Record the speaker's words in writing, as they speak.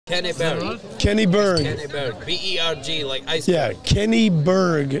Kenny Berg. Right? Kenny Berg. Kenny Berg. B-E-R-G, like iceberg. Yeah, Kenny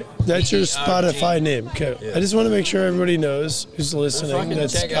Berg. That's your B-E-R-G. Spotify name. Okay. Yeah. I just want to make sure everybody knows who's listening. Fucking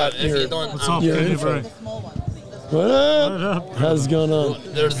That's check out got if your, you don't. What's up, your Kenny info. Berg? What up? What up? How's it going on?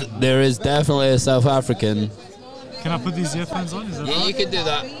 There is definitely a South African. Can I put these earphones on? Is that Yeah, right? you can do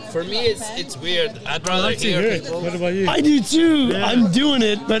that. For me, it's weird. I'd I rather like to hear hear it. people. What about you? I do too. Yeah. I'm doing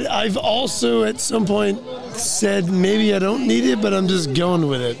it, but I've also at some point said maybe I don't need it, but I'm just going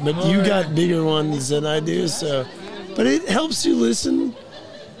with it. But you got bigger ones than I do, so. But it helps you listen.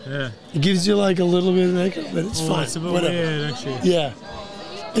 Yeah. It gives you like a little bit of echo, but it's fine. It's a bit Whatever. weird, actually. Yeah.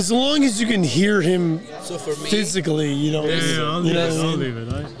 As long as you can hear him So for me, physically, you don't. Yeah, I'll you know leave it. what I I'll mean? leave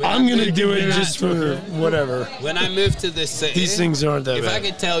it. Right? I'm gonna do it Yeah, just for okay. whatever. when I moved to this city, These things aren't that if I bad.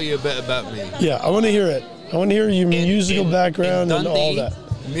 could tell you a bit about me. Yeah, I want to hear it. I want to hear your musical background in and all Dundee,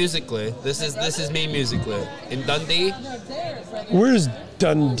 that. Musically, this is me musically. In Dundee, Where's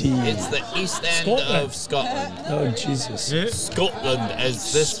Dundee? it's the east end Scotland. of Scotland. Oh Jesus! Yeah. Scotland,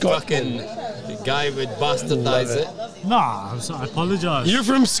 as this Scotland. fucking guy would bastardize it. Nah, I'm sorry. I apologize. You're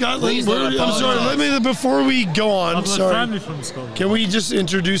from Scotland. Please don't I'm sorry. apologize. Let me before we go on. I've got Sorry. family from Scotland. Can we just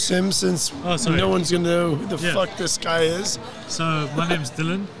introduce him since Oh, sorry. no one's gonna know who the Yeah. fuck this guy is? So my name's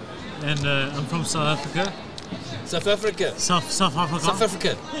Dylan, and I'm from South Africa. South Africa. South Africa. South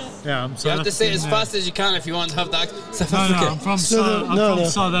Africa. Yeah, I'm South You have to say it as African, fast as you can if you want to have that. South No, Africa. I'm from, So the- I'm no, from no.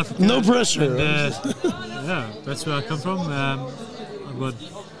 South Africa. No pressure. And, yeah, that's where I come from. I've got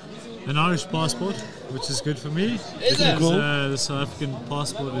an Irish passport, which is good for me. Is it? Cool. The South African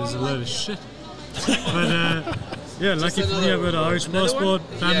passport is a load of shit. But yeah, lucky for me, another- I've got an Irish another passport.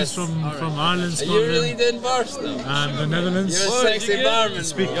 one? Family's Yes. from Ireland, Are you Scotland, really doing bars though? and the Netherlands. You're a sexy barman.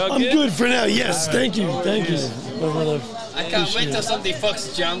 bro. I'm good for now. Yes, thank you, thank you. I can't wait till somebody fucks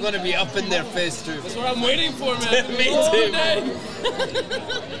with you. I'm going to be up in their face too. That's what I'm waiting for, man. Me too, man.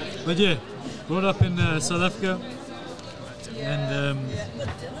 But yeah, brought up in South Africa, and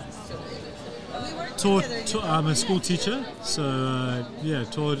I'm a school teacher. So yeah,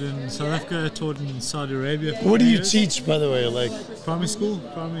 taught in South Africa, taught in Saudi Arabia. For What do you 10 years. teach, by the way? Like Primary school,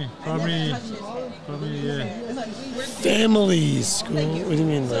 primary, yeah, family school? What do you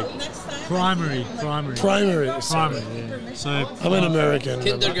mean, like primary, primary? Sorry. yeah. So I'm an American.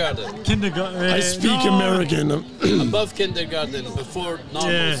 Kindergarten. kindergarten. I speak American. Above kindergarten, before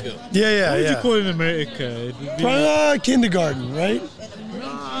normal Yeah. school. Yeah, What would you yeah. call it in America? It would be Kindergarten, right?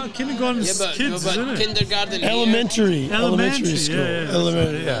 kindergarten's Yeah, but, kids, but isn't it? kindergarten here, Elementary school. yeah, yeah.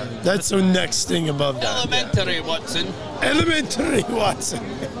 Elementary, yeah. That's the next thing above that. elementary, Watson. Elementary, Watson.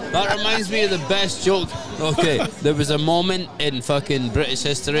 That reminds me of the best joke. Okay, there was a moment in fucking British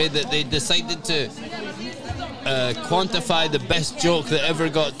history that they decided to quantify the best joke that ever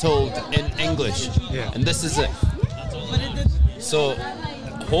got told in English. Yeah. And this is it. So,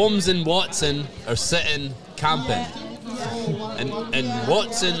 Holmes and Watson are sitting camping. And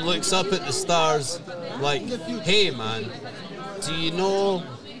Watson looks up at the stars like, hey man, do you know,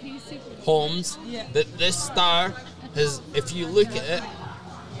 Holmes, that this star has, if you look at it,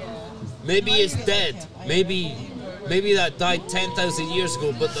 maybe it's dead, maybe that died 10,000 years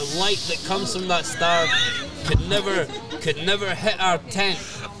ago, but the light that comes from that star could never hit our tent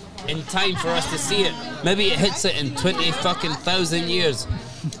in time for us to see it. Maybe it hits it in 20 fucking thousand years.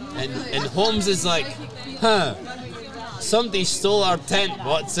 And Holmes is like, huh, somebody stole our tent,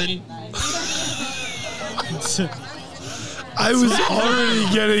 Watson. I was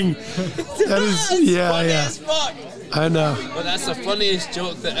already getting. That is, yeah, Funny yeah. as fuck. I know. But that's the funniest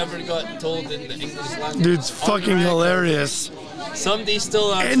joke that ever got told in the English language. Dude, it's fucking hilarious. Somebody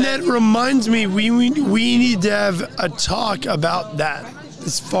stole our And that tent. reminds me, we need to have a talk about that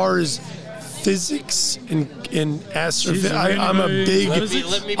as far as physics and astrophysics. Jeez, I'm a big. Let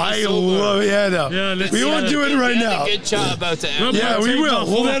Let me be I sober. love. Yeah, no. Yeah, let's- We won't do it right We had now. a good chat about it. Well, Yeah, we Take will. off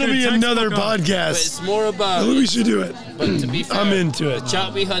Well, all that'll the be text another book off. But podcast. it's more about. We should do it. But to be fair, I'm into it. The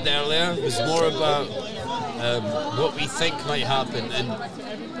chat we had earlier was more about what we think might happen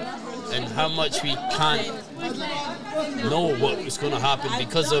and how much we can't know what was going to happen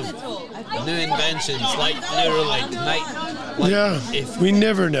because of new inventions like Neuralink. Yeah, if we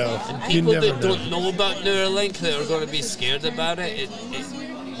never know. You people never that know. don't know about Neuralink that are going to be scared about it,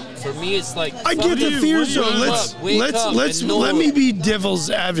 for me it's like I get the you- fears what do though. you Let's and know- let me be devil's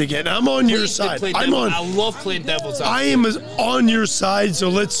advocate. I'm on your Please do side. play I'm devil- on. I love playing devil's I advocate. am on your side. So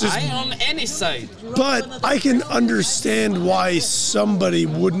let's just. I am on any side. But I can understand why somebody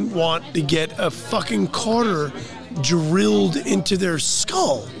wouldn't want to get a fucking quarter drilled into their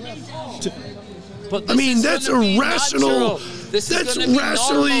skull. But I mean, that's irrational. This is That's gonna be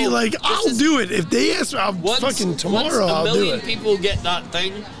rationally normal. like, This I'll is- do it. If they ask me, Once fucking tomorrow, a I'll do million it. people get that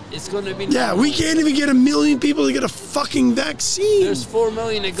thing, it's going to be. Yeah, normal. we can't even get 1 million people to get a fucking vaccine. There's 4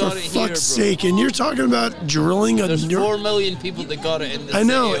 million that For got it here, bro. fuck's sake, and you're talking about drilling a There's nerve. 4 million people that got it in the I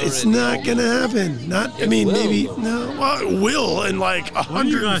know, city it's already. not gonna happen. Not, I It mean, will. maybe, no, well, it will in like What are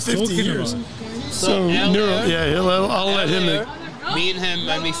you guys 150 talking years. about? So, I'll let him. Earlier, me and him,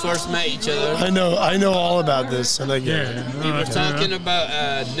 when we first met each other, I know all about this, and I get it. Yeah, we were talking about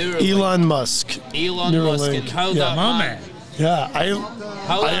Neuralink. Elon Musk. Elon Musk and Neuralink. how Yeah. that My man, man. Yeah,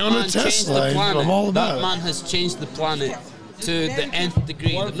 how I that own a man changed Tesla. the planet. I'm all about that it. man has changed the planet to the nth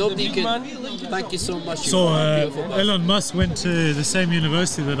degree. Nobody can. Thank you so much. You So beautiful bastard. Elon Musk went to the same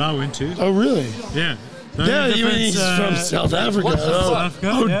university that I went to. Oh, really? Yeah. The Yeah, only you mean he's difference, from South Africa. what the Oh, fuck?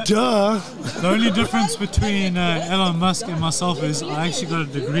 Africa, oh yeah. duh. The only difference between Elon Musk and myself is I actually got a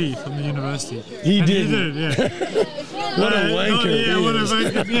degree from the university. He And did. He did, yeah. What a wanker. Yeah, he what a is.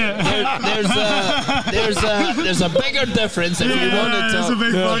 wanker, yeah. There's a bigger difference if you Yeah, want to there's talk. a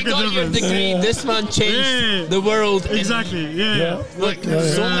big You fucking got your difference. degree. Yeah. This man changed Yeah. the world. Exactly, yeah. Yeah. Look, Yeah.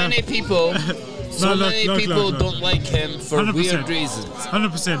 so many people. So look, many look, people look. don't like him for 100%. weird reasons.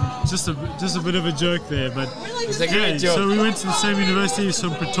 100%. Just a bit of a joke there, but It's a great joke. So we went to the same university. He's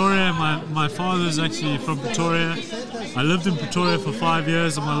from Pretoria. My father's actually from Pretoria. I lived in Pretoria for 5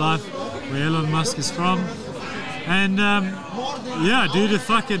 years of my life, where Elon Musk is from. And yeah, dude,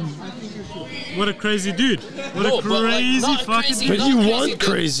 what a crazy dude! What No, a but, like, crazy not fucking crazy, But not you crazy, want but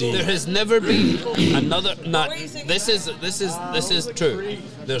crazy. There has never been another. Not this is true.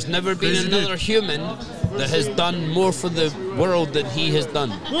 There's never been Crazy another human that has done more for the world than he has done.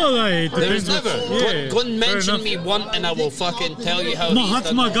 Well, it There's depends. never. Yeah, Go and fair mention enough. me one, and I will fucking tell you how he's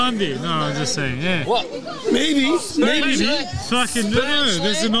done. Mahatma Gandhi. No, I'm just saying. Yeah. What? Maybe. Maybe. Fucking no.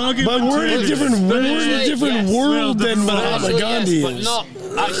 There's an argument. But we're in a to different, it. we're in a different Yes. world Well, than Mahatma Actually, Gandhi yes, but is. not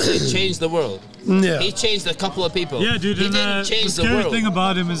actually change the world. Yeah. He changed a couple of people. Yeah, dude. He And didn't the change the scary world. thing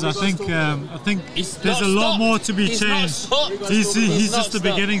about him is, I think He's there's not a lot stopped. more to be He's not changed. stopped. He's He's not just the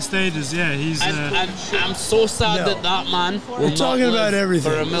stopped. beginning stages. Yeah, he's. And I'm so sad No. that man will We're not talking live about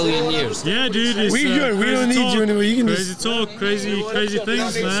everything. for a million years. Yeah, dude. It's, We good. We crazy don't need talk. you anymore. You can crazy just- talk, crazy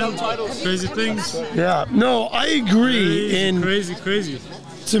things, man. Crazy things. Yeah. No, I agree. And Crazy.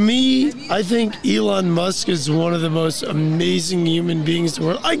 to me, I think Elon Musk is one of the most amazing human beings in the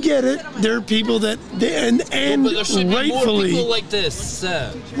world. I get it. There are people that and But there should be more rightfully people like this.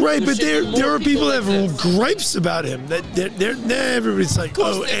 right, but should be there more are people that like have this. gripes about him. That everybody's like,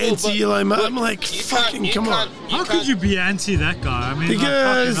 course oh, they will, but- anti-Elon Musk. but I'm like, you fucking can't- come you on. can't- How could you be anti that guy? I mean,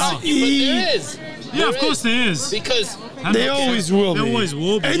 Because like, fucking hell. he- But there is. Yeah, of There course is. there is. Because They always will be. They always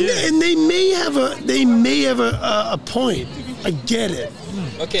will be. And, yeah. and they may have a point. I get it.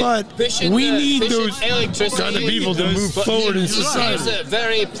 okay, But pushing we the- need pushing those electricity kind of people to move but forward in here's society. it,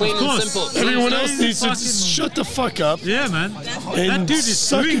 very plain Of and course. simple. Everyone He's else needs to fucking- just shut the fuck up. Yeah, man. And That dude is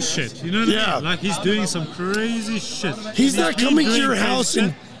suck doing it. shit. You know what I Yeah. mean? Like, he's doing some crazy shit. He's not been coming to doing your crazy house shit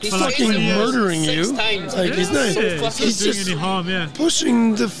and He's for like fucking 20 years. murdering Six you. times. Like he's not. Yeah, he's He's not doing just any harm, yeah.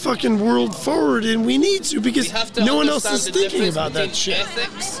 pushing the fucking world forward, and we need to We because have to no one else understand is the thinking difference about that between shit.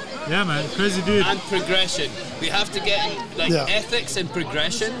 ethics Yeah, man. Crazy dude. and progression. We have to get like Yeah. ethics and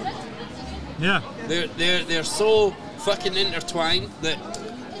progression. Yeah. They're so fucking intertwined that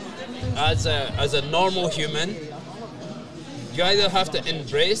as a normal human, you either have to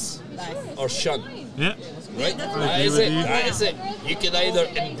embrace or shun. Yeah. Right? That agree is with it. you. That is it. You can either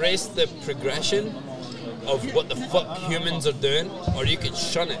embrace the progression of what the fuck humans are doing, or you can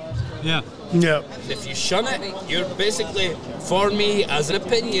shun it. Yeah. Yeah. If you shun it, you're basically, for me, as an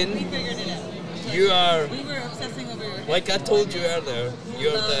opinion, you are, like I told you earlier,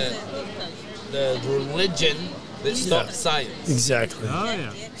 you're the religion that stops science. Exactly. Oh,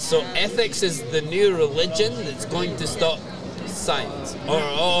 yeah. So ethics is the new religion that's going to stop science,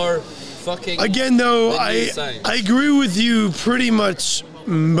 or fucking. Again, though, the new I science. agree with you pretty much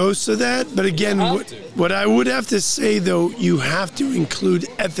most of that. But again, You have what, to. what I would have to say, though, you have to include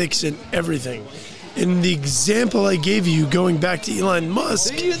ethics in everything. In the example I gave you, going back to Elon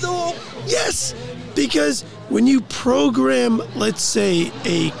Musk, Do you know? yes, because when you program, let's say,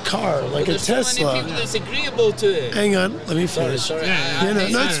 a car like a There's so many Tesla. people that's agreeable to it. Hang on, let me finish. Sorry. Yeah, no,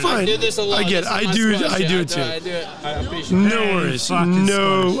 it's I fine. do this a lot. I get it. This is I my do. squad I shit. do it too. I do it. I appreciate it. No Hey, worries. fucking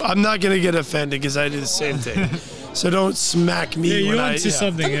No, Scottish. I'm not gonna get offended because I do the same thing. So don't smack me Yeah, when you're I. onto yeah.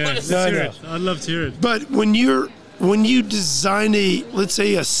 something, yeah. Let's No, I hear know. it. I'd love to hear it. But when you design a, let's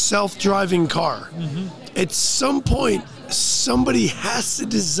say, a self-driving car, at some point somebody has to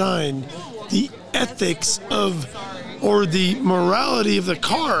design the ethics of or the morality of the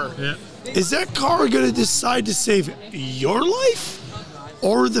car. Yeah. Is that car going to decide to save your life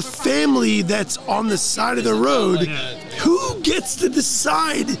or the family that's on the side of the road, who gets to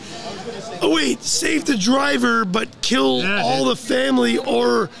decide, oh wait, save the driver but kill all the family,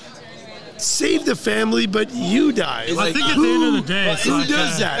 or save the family but you die? I think at the end of the day, it's who like,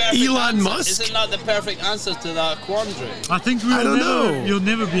 does that? Elon answer. Musk? Isn't that the perfect answer to that quandary? I think you'll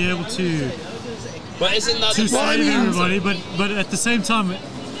never be able to But isn't that to the save perfect everybody. answer? But at the same time,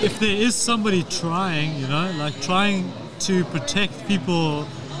 if there is somebody trying, like trying to protect people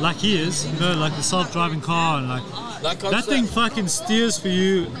like he is, like the self-driving car, and like that thing fucking steers for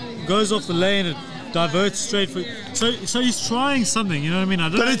you, goes off the lane, it diverts straight for. So he's trying something, you know what I mean? I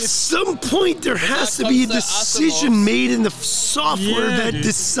don't But know at some point, there has to be a decision made in the software that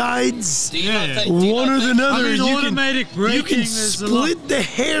decides one or the other. I mean, you automatic braking you can is a lot. split the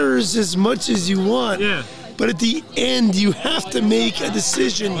hairs as much as you want. Yeah. But at the end, you have to make a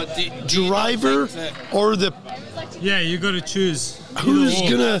decision, driver or the. Yeah, you got to choose. Who's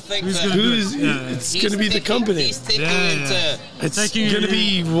gonna? It's gonna be the company. He's taking into. It's gonna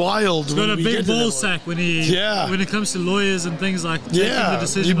be wild. He's got a big ball sack when it comes to lawyers and things like taking the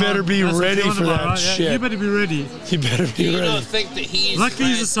decision. You better be ready for that shit. Yeah, you better be ready. You better be ready. Don't think that he's. Luckily,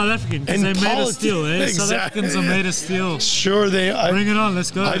 he's a South African because they made of steel. Exactly. South Africans are made of steel. Sure, Bring it on.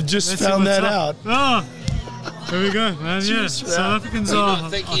 Let's go. I've just Let's found see what's that up. out. Oh, there we go, man. Yeah, South Africans I are. don't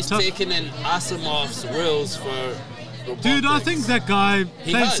think he's tough. taking in Asimov's rules for. Dude, I think that guy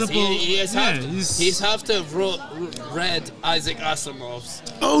He plain has. simple. He has he's have to have read Isaac Asimov's.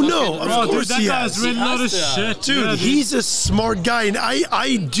 Oh no, of course dude, that he guy's has. read a lot of He has to. shit. Dude, Yeah, he's a smart guy, and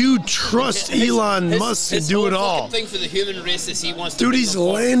I do trust Elon Musk to do it all. His thing for the human race is he wants to. Dude, bring he's them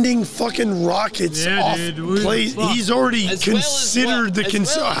forward. landing fucking rockets off place. He's already As well as considered what- the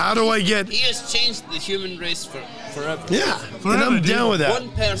as well- how do I get? He has changed the human race forever. Yeah, Forever, and I'm dude. down with that.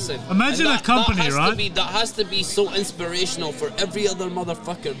 One person. Imagine And a company, has right? To be, that has to be so inspirational for every other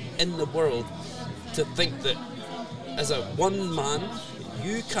motherfucker in the world to think that as a one man,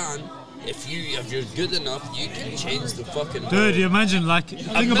 you can, if you're good enough, you can change the fucking world. Dude, you imagine, like,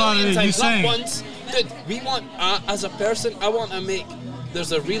 think about it, you saying. Once, dude, we want, as a person, I want to make.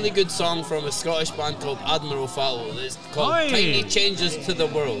 There's a really good song from a Scottish band called Admiral Fallow. It's called Oi. Tiny Changes to the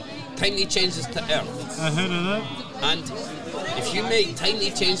World. Tiny Changes to Earth. I heard of that. And if you make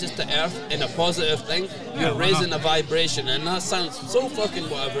tiny changes to Earth in a positive thing, you're why raising not? a vibration, and that sounds so fucking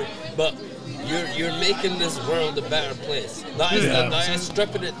whatever, but you're making this world a better place. That is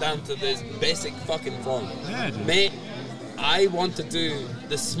stripping it down to this basic fucking form. Yeah, dude. Mate, I want to do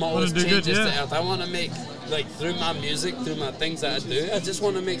the smallest do good, changes yeah. to Earth. I want to make, like, through my music, through my things that I do, I just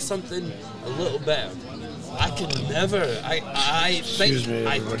want to make something a little better. I could never. I think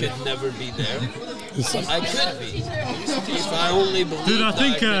I could never be there. I could be if I only believed. Dude, I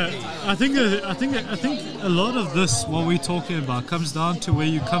think, that I could be. I think a lot of this, what we're talking about, comes down to where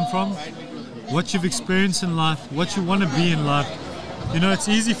you come from, what you've experienced in life, what you want to be in life. You know, it's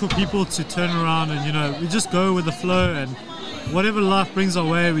easy for people to turn around and, we just go with the flow and whatever life brings our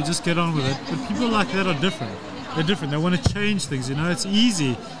way, we just get on with it. But people like that are different. They're different. They want to change things, It's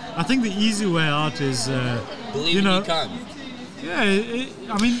easy. I think the easy way out is, Believe you can. Yeah, I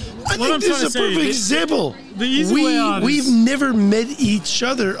mean, I what I'm think this trying to is a say, perfect example. the easy way out We've is- never met each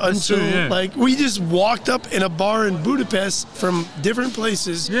other until true, yeah. like we just walked up in a bar in Budapest from different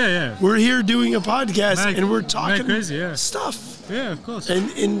places. Yeah. We're here doing a podcast Mad- and we're mad talking crazy, yeah. stuff. Yeah, of course.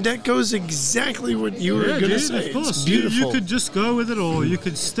 And that goes exactly what you were Yeah, going to dude, say. of course. It's beautiful. You could just go with it, or you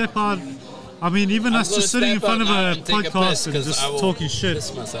could step out. I mean, even I'm us gonna just sitting in step front of out now a and take a podcast piss, and 'cause just I will talking shit.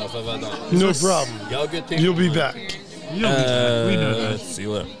 piss myself if I don't. No problem. Y'all good people. You'll be back. You'll be back. We know that. See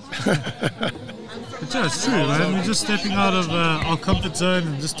you later. But yeah, it's true, man. We're just stepping out of our comfort zone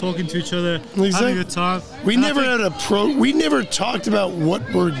and just talking to each other, Exactly. having a good time. We And I never think- had we never talked about what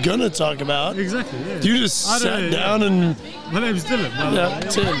we're gonna talk about. Exactly, yeah. You just I don't know, sat yeah. down and My name's Dylan, by the way.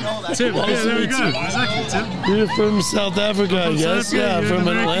 Tim. Tim, yeah, Awesome there we to go. meet you. Exactly, Tim. You're from South Africa, I From South guess. Africa, Yeah, you're from an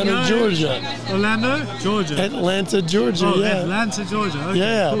American Atlanta, guy. Georgia. Orlando, Georgia. Atlanta, Georgia. Oh, yeah. Atlanta, Georgia. Okay,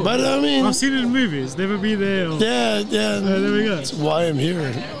 Yeah, cool. but I mean, I've seen it in movies. Never been there. Or, yeah. there we go. That's why I'm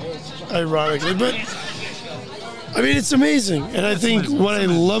here, ironically. But I mean, it's amazing, and I think amazing. what I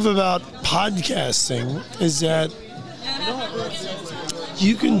love about podcasting is that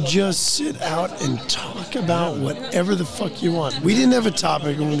you can just sit out and talk about whatever the fuck you want. We didn't have a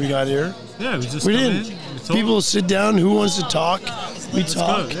topic when we got here. Yeah, we just We come didn't. in, we talk. People sit down. Who wants to talk? We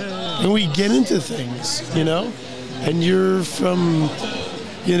talk, go. Yeah. and we get into things. And you're from,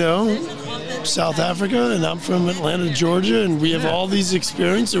 South Africa, and I'm from Atlanta, Georgia, and we have all these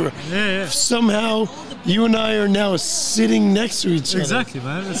experiences. Yeah. Somehow, you and I are now sitting next to each other. Exactly,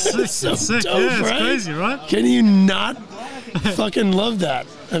 man. It's sick. So It's sick. dope, Yeah, it's right? crazy, right? Can you not? fucking love that.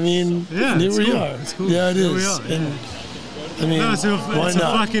 I mean, Yeah, here it's we cool. are. It's cool. Yeah, it Here is. we are, And, I mean, No, it's a why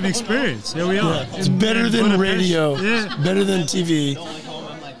not? fucking experience. Here we are. Yeah, it's better than Budapest. radio, Yeah. better than TV,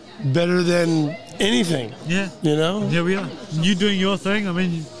 better than anything. Yeah. You know? Here we are. You doing your thing. I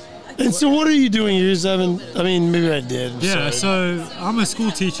mean, And so, what are you doing? You just haven't. I mean, maybe I did. I'm yeah. sorry. So I'm a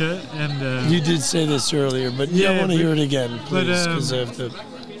school teacher, and You did say this earlier, but yeah, I Yeah, want to but- hear it again, but, please, because I have to.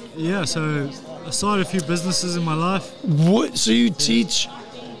 yeah. So I started a few businesses in my life. What? So you teach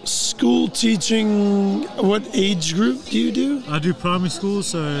school teaching? What age group do you do? I do primary school,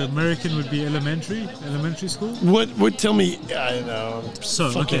 so American would be elementary school. What? Tell me. I know. So,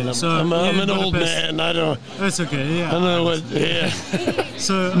 Fucking, okay, so I'm in an old Budapest- man. I don't. That's okay. I Yeah. don't know what. Yeah.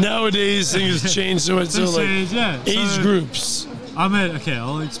 So Nowadays things change so much. So Things like change, yeah. age So- groups. Okay,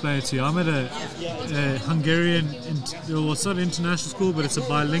 I'll explain it to you. I'm at a Hungarian, well, it's not an international school, but it's a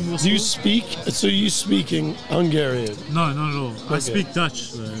bilingual Do school. you speak? So you speaking Hungarian? No, not at all. I Okay. speak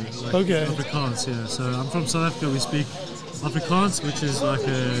Dutch, though. Like Okay. Afrikaans, yeah. So I'm from South Africa. We speak Afrikaans, which is like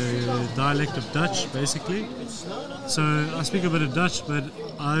a dialect of Dutch, basically. So I speak a bit of Dutch, but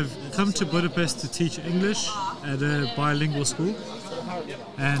I've come to Budapest to teach English at a bilingual school.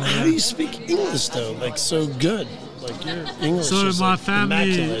 And How do you speak English though? Like so good. Like your English so is my like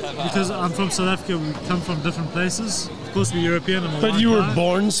family, immaculate. because I'm from South Africa, we come from different places. Of course, we're European. I'm a But white you were guy.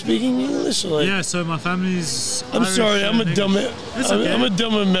 born speaking English? Or like, Yeah, so my family's. I'm Irish sorry, I'm a and dumb. English. It's okay. I'm a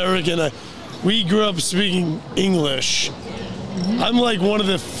dumb American. We grew up speaking English. I'm like one of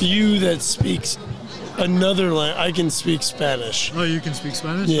the few that speaks another language. I can speak Spanish. Oh, you can speak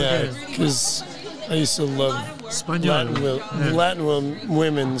Spanish? Yeah, Okay. because I used to love Spanish. Latin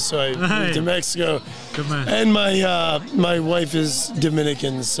women, so I moved to Mexico. Good man. And my wife is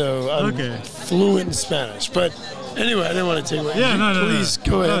Dominican, so I'm Okay. fluent in Spanish. But anyway, I didn't want to take away. Yeah, no. Please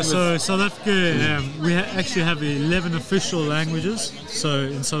go ahead. No, so South Africa, we actually have 11 official languages. So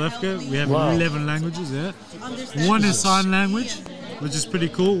in South Africa, we have Wow. 11 languages. Yeah, one is sign language, which is pretty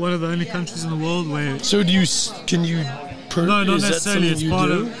cool. One of the only countries in the world where. So do you? Can you? No, not is that necessarily. something It's you part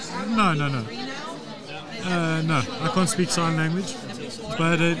do? of. No. No, I can't speak sign language,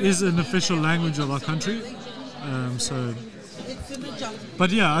 but it is an official language of our country. But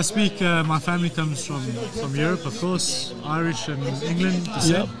yeah, I speak. My family comes from Europe, of course, Irish and England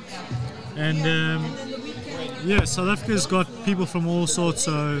descent. And yeah, South Africa's got people from all sorts.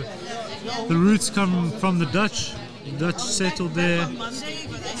 So the roots come from the Dutch. The Dutch settled there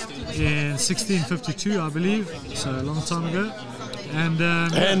in 1652, I believe, so a long time ago.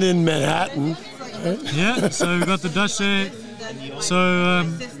 And in Manhattan. Yeah, so we've got the Dutch there. So,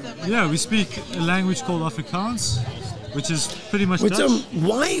 yeah, we speak a language called Afrikaans, which is pretty much Which, Dutch.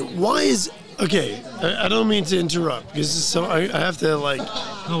 why is okay? I don't mean to interrupt because so I have to like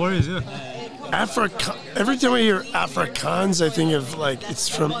No worries, yeah. Africa. Every time I hear Afrikaans, I think of like it's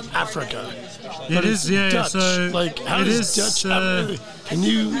from Africa. It But is, it's yeah. Dutch. So like how it does is, Dutch? Can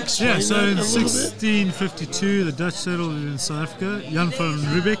you explain yeah, so that in a little bit? 1652, the Dutch settled in South Africa. Jan van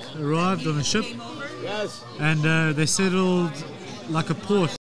Riebeeck arrived on a ship, and they settled like a port